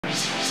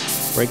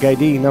Break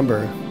ID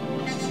number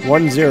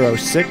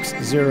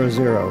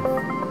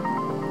 10600.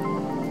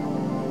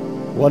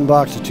 One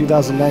box of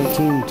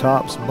 2019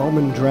 Topps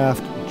Bowman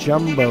Draft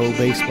Jumbo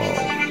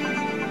Baseball.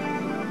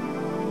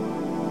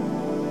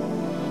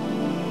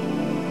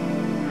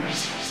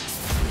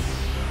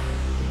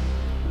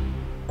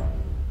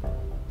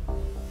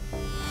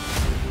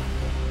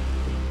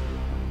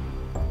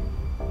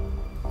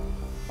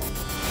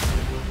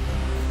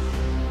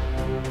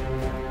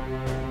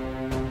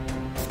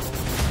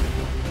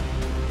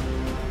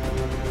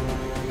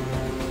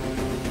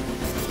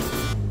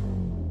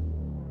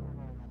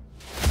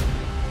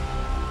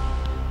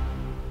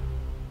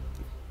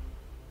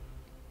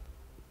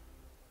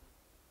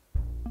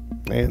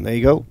 And there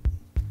you go.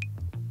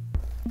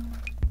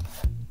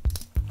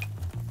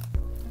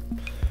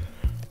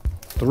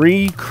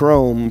 Three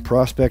chrome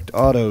prospect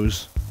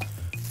autos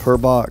per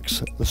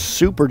box. The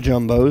super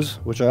jumbos,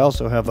 which I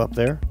also have up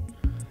there,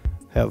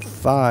 have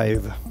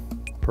 5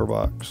 per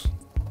box.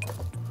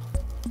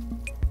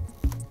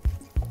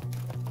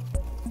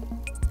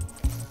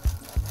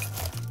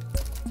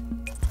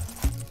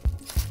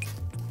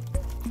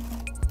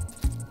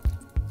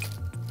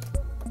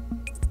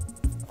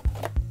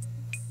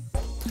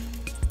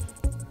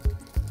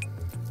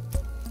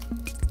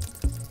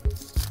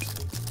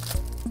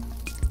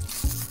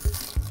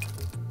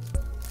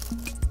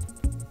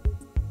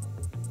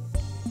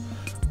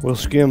 We'll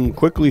skim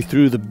quickly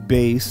through the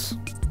base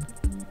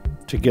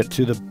to get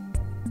to the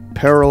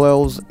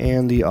parallels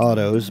and the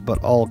autos,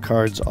 but all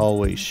cards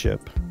always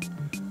ship.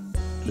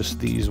 Just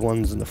these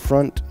ones in the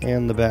front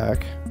and the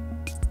back.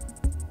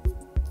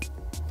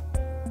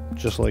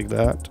 Just like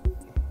that.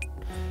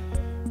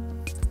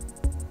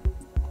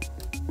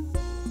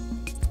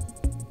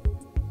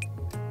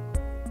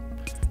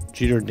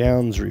 Jeter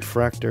Downs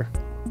refractor.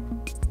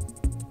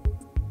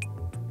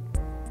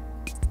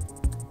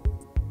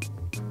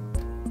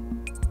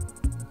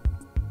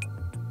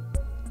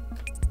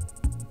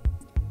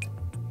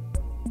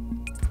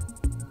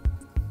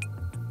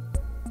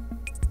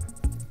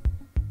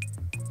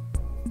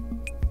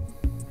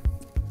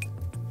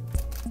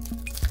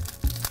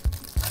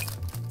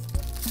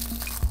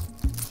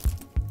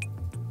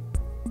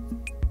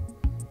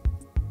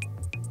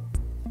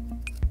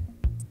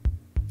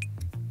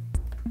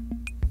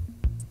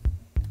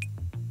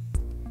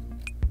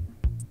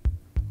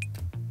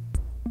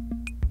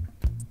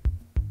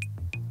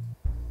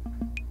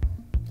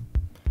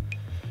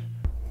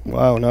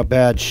 Wow, not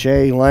bad.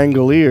 Shea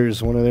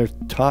Langoliers, one of their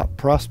top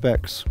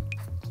prospects.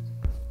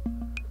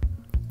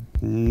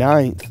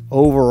 9th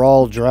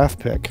overall draft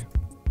pick.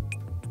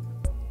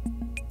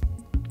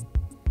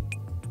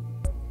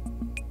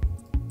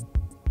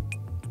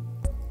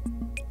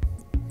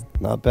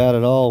 Not bad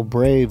at all.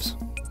 Braves.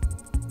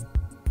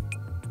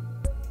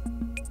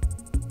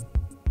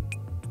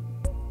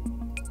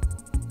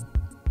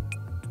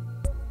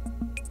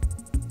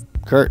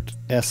 Kurt,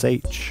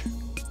 SH.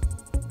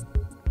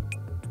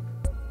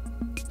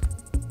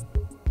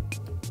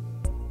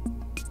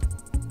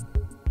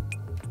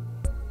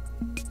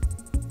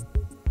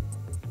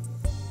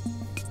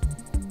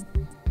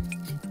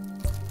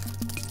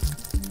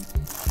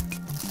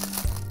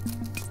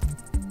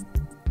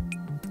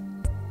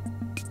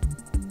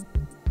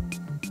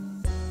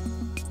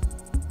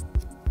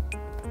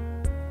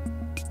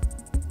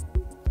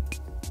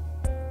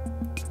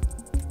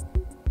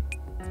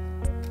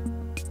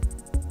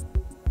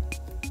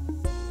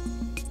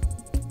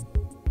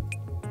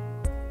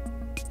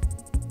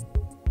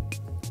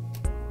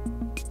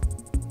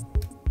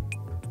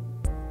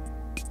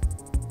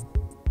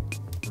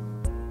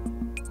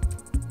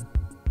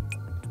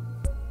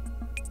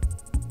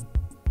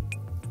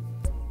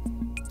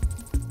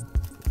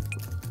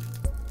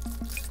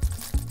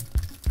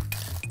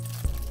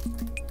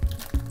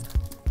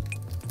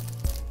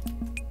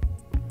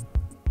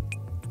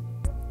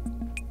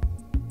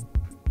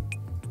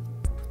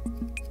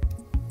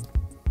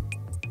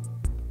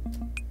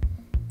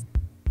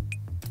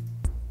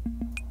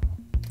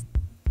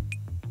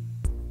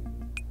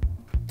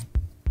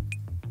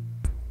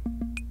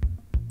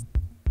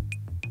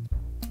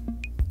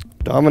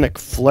 Dominic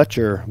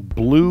Fletcher,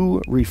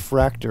 blue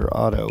refractor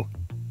auto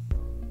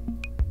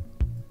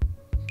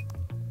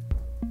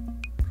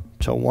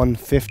to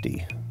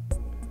 150.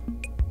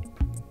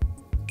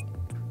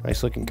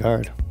 Nice looking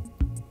card.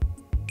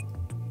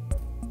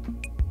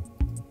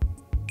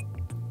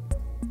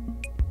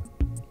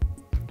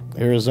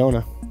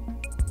 Arizona.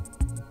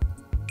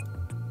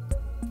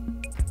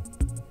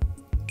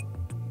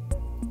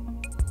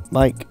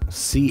 Mike,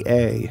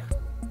 CA.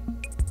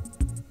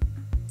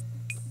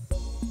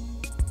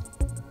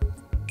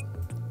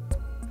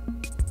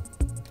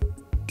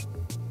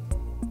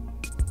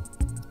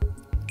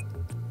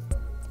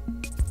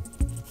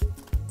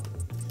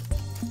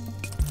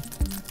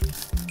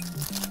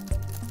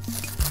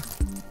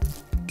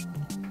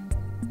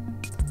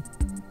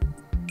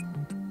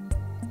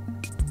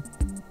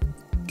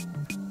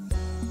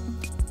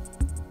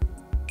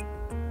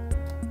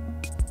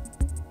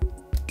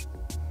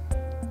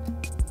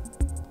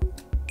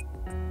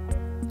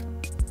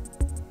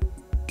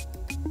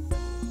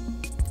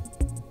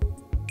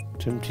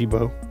 Tim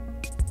Tebow.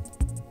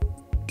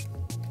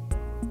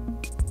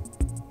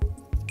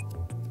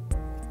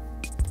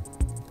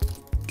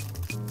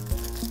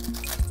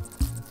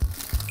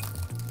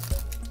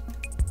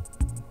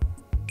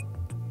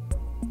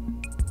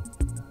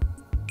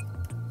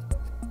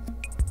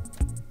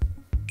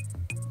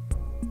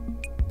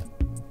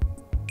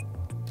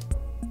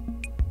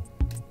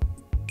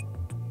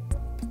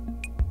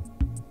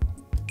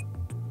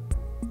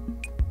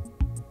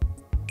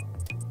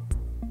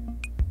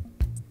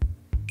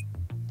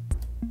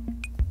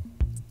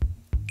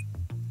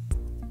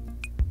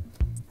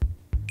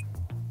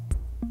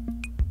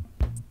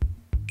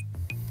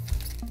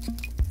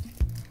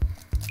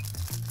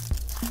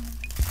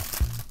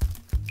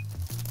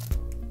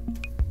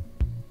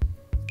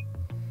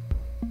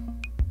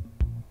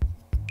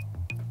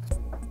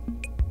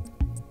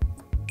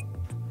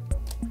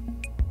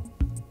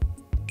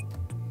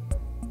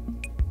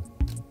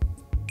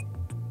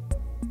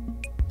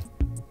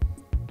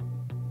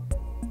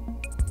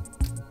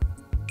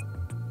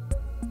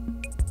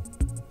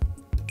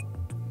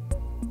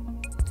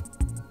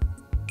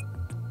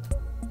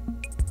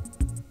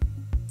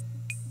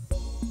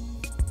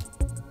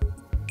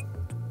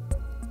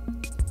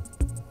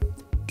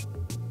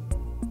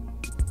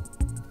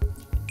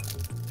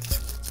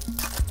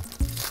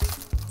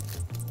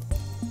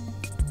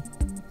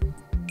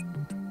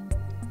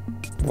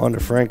 Wander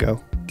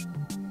Franco,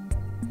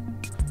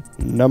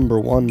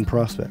 #1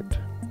 prospect.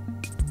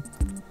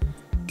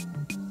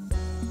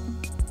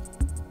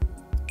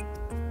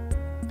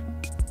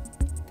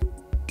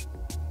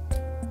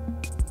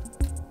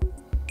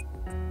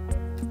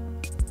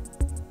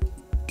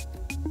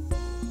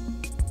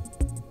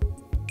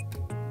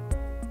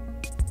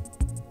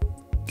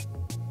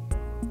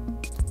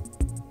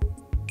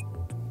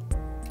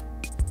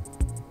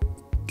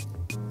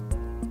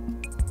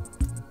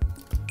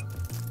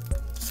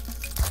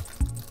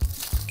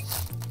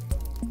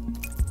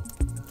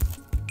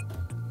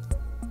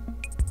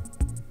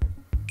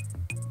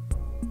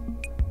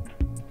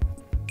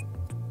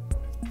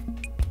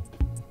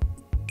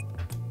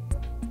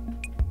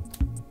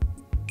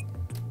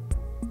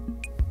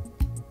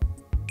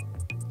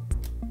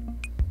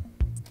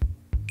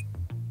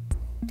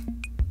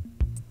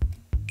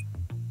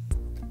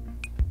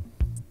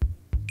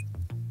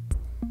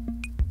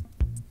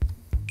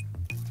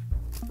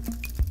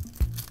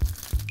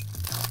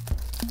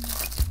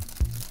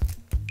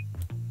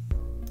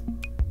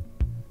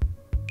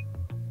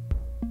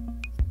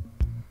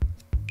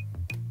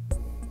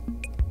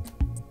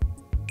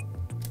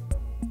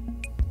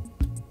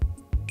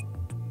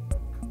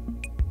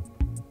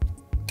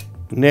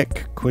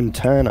 Nick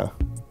Quintana.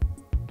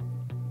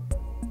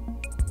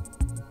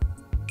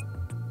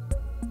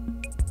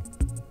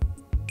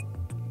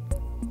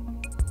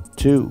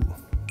 Two,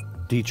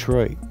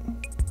 Detroit.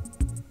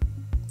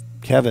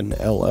 Kevin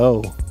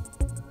L.O.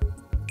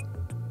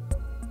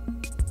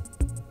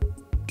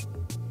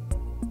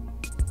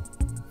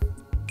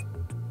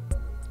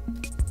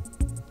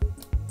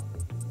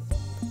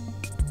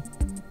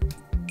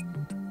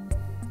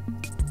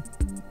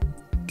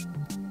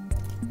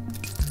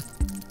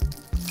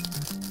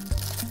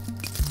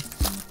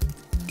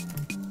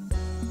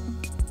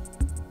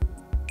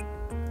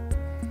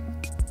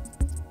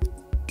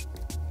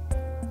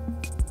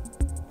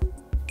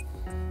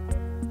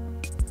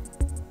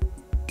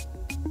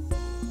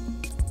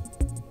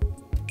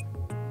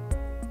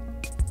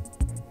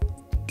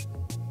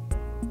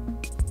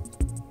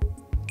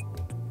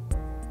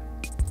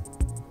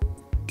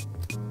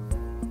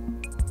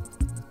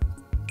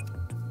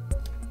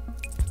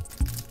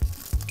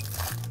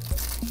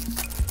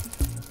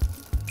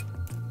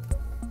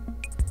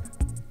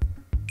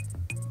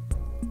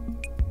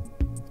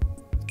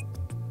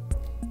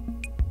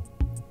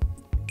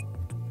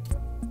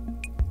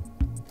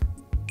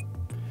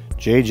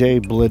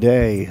 JJ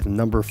Bleday,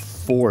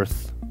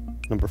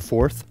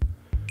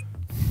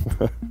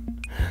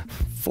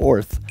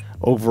 fourth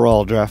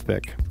overall draft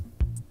pick.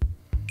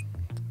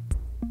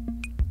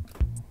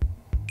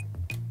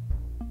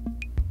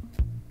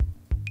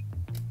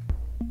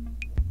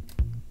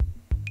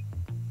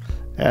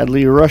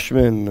 Adley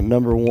Rushman,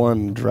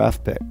 #1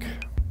 draft pick.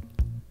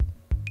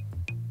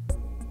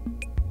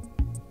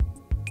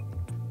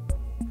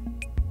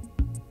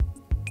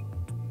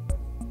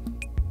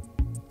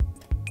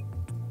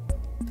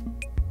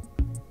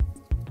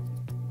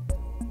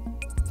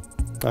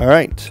 All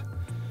right,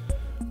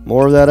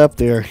 more of that up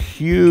there.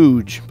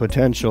 Huge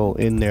potential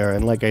in there,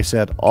 and like I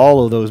said,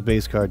 all of those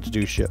base cards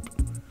do ship.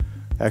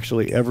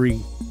 Actually,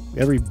 every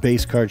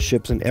base card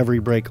ships in every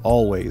break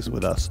always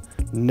with us.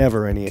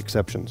 Never any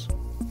exceptions.